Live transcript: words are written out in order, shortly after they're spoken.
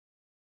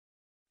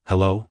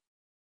Hello?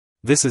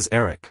 This is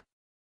Eric.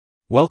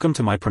 Welcome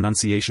to my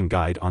pronunciation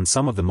guide on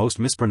some of the most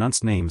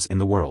mispronounced names in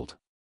the world.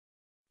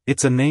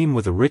 It's a name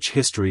with a rich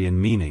history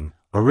and meaning,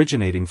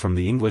 originating from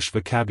the English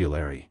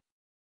vocabulary.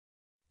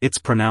 It's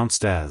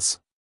pronounced as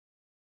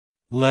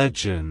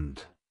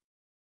legend,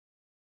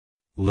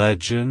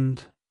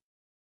 legend,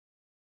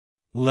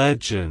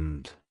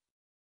 legend.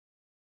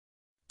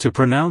 To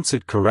pronounce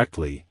it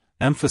correctly,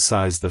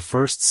 emphasize the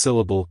first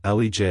syllable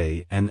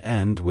lej and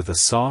end with a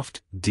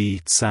soft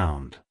d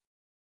sound.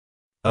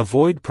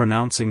 Avoid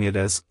pronouncing it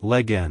as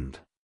legend.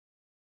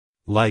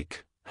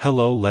 Like,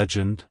 hello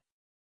legend.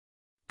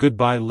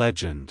 Goodbye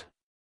legend.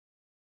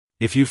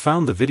 If you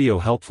found the video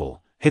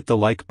helpful, hit the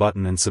like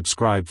button and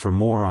subscribe for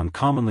more on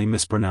commonly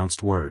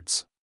mispronounced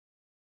words.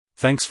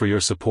 Thanks for your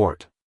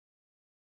support.